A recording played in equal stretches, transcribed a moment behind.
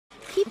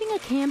keeping a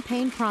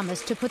campaign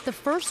promise to put the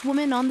first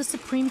woman on the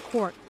Supreme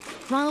Court,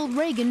 Ronald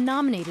Reagan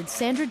nominated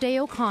Sandra Day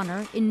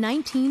O'Connor in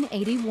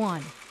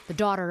 1981. The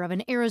daughter of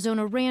an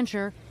Arizona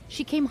rancher,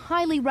 she came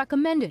highly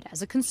recommended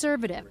as a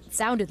conservative. It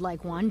sounded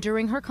like one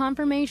during her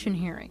confirmation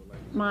hearing.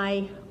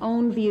 My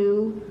own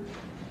view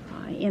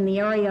in the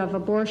area of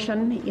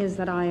abortion is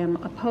that I am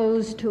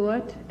opposed to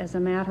it as a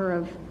matter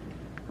of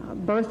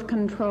birth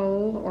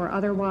control or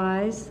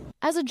otherwise.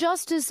 As a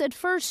justice, at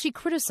first she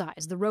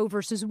criticized the Roe v.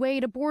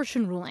 Wade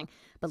abortion ruling,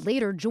 but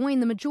later joined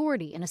the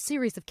majority in a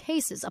series of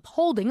cases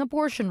upholding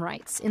abortion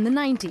rights in the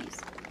 90s.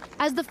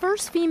 As the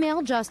first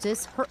female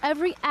justice, her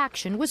every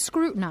action was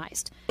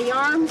scrutinized. The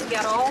arms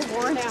get all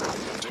worn out.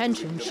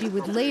 Tension she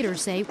would later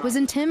say was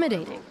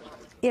intimidating.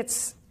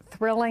 It's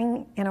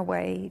thrilling in a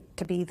way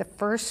to be the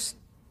first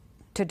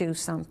to do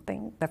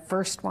something, the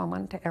first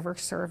woman to ever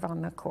serve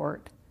on the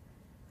court.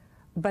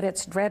 But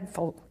it's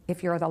dreadful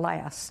if you're the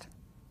last.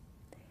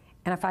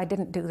 And if I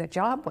didn't do the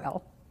job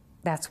well,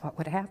 that's what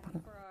would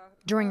happen.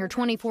 During her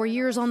 24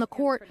 years on the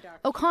court,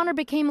 O'Connor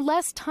became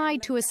less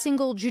tied to a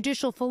single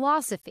judicial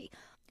philosophy.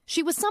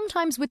 She was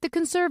sometimes with the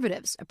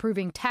conservatives,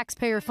 approving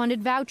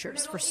taxpayer-funded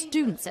vouchers for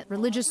students at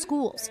religious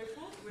schools,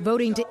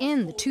 voting to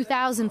end the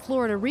 2000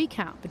 Florida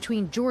recount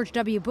between George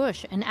W.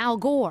 Bush and Al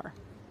Gore,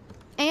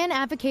 and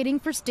advocating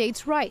for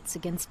states' rights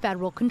against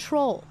federal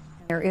control.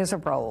 There is a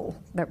role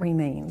that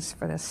remains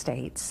for the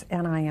states,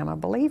 and I am a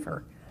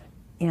believer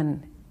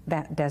in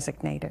that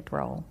designated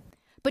role.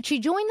 But she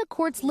joined the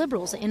court's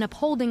liberals in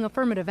upholding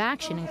affirmative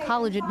action in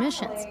college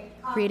admissions,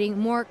 creating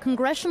more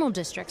congressional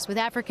districts with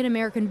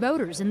African-American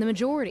voters in the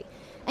majority,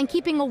 and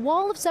keeping a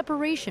wall of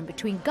separation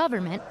between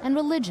government and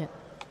religion.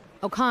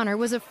 O'Connor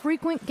was a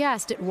frequent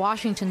guest at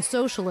Washington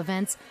social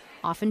events,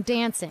 often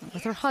dancing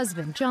with her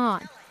husband,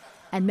 John,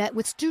 and met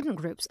with student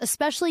groups,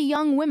 especially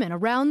young women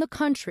around the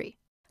country.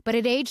 But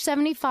at age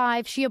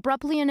 75, she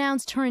abruptly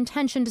announced her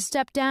intention to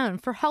step down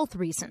for health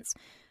reasons.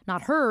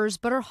 Not hers,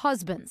 but her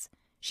husband's.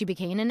 She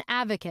became an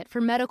advocate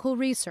for medical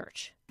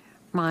research.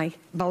 My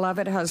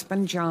beloved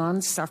husband,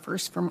 John,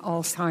 suffers from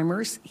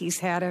Alzheimer's. He's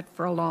had it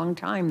for a long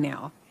time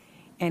now,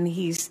 and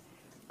he's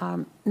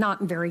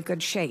not in very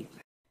good shape.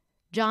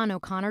 John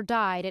O'Connor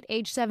died at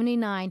age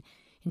 79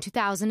 in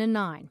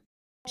 2009.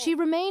 She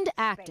remained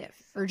active,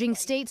 urging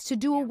states to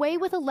do away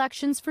with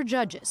elections for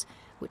judges,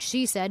 which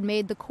she said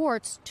made the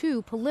courts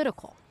too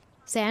political.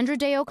 Sandra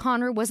Day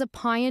O'Connor was a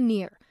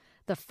pioneer,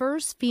 the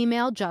first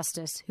female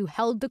justice who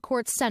held the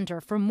court's center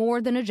for more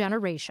than a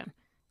generation.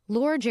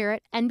 Laura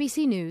Jarrett,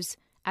 NBC News,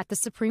 at the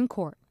Supreme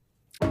Court.